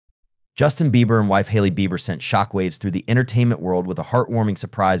Justin Bieber and wife Hailey Bieber sent shockwaves through the entertainment world with a heartwarming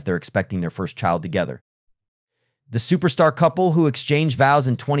surprise they're expecting their first child together. The superstar couple, who exchanged vows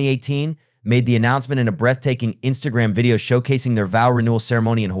in 2018, made the announcement in a breathtaking Instagram video showcasing their vow renewal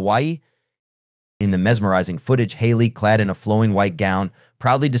ceremony in Hawaii. In the mesmerizing footage, Hailey, clad in a flowing white gown,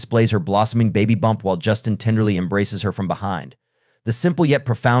 proudly displays her blossoming baby bump while Justin tenderly embraces her from behind. The simple yet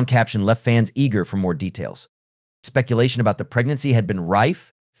profound caption left fans eager for more details. Speculation about the pregnancy had been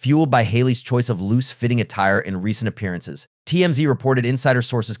rife, fueled by Hailey's choice of loose-fitting attire in recent appearances. TMZ reported insider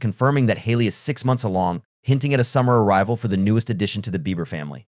sources confirming that Hailey is 6 months along, hinting at a summer arrival for the newest addition to the Bieber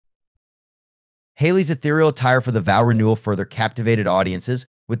family. Hailey's ethereal attire for the vow renewal further captivated audiences,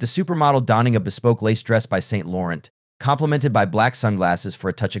 with the supermodel donning a bespoke lace dress by St. Laurent, complemented by black sunglasses for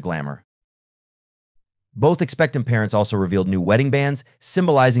a touch of glamour. Both expectant parents also revealed new wedding bands,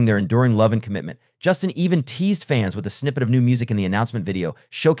 symbolizing their enduring love and commitment. Justin even teased fans with a snippet of new music in the announcement video,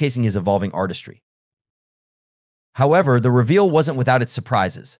 showcasing his evolving artistry. However, the reveal wasn't without its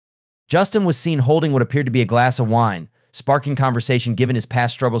surprises. Justin was seen holding what appeared to be a glass of wine, sparking conversation given his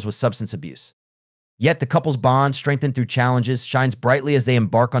past struggles with substance abuse. Yet the couple's bond, strengthened through challenges, shines brightly as they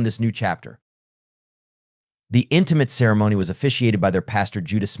embark on this new chapter. The intimate ceremony was officiated by their pastor,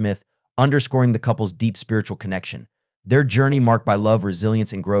 Judah Smith, underscoring the couple's deep spiritual connection. Their journey, marked by love,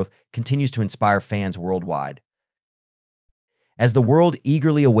 resilience, and growth, continues to inspire fans worldwide. As the world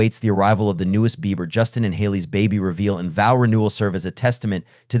eagerly awaits the arrival of the newest Bieber, Justin and Hailey's baby reveal and vow renewal serve as a testament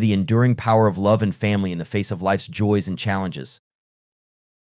to the enduring power of love and family in the face of life's joys and challenges.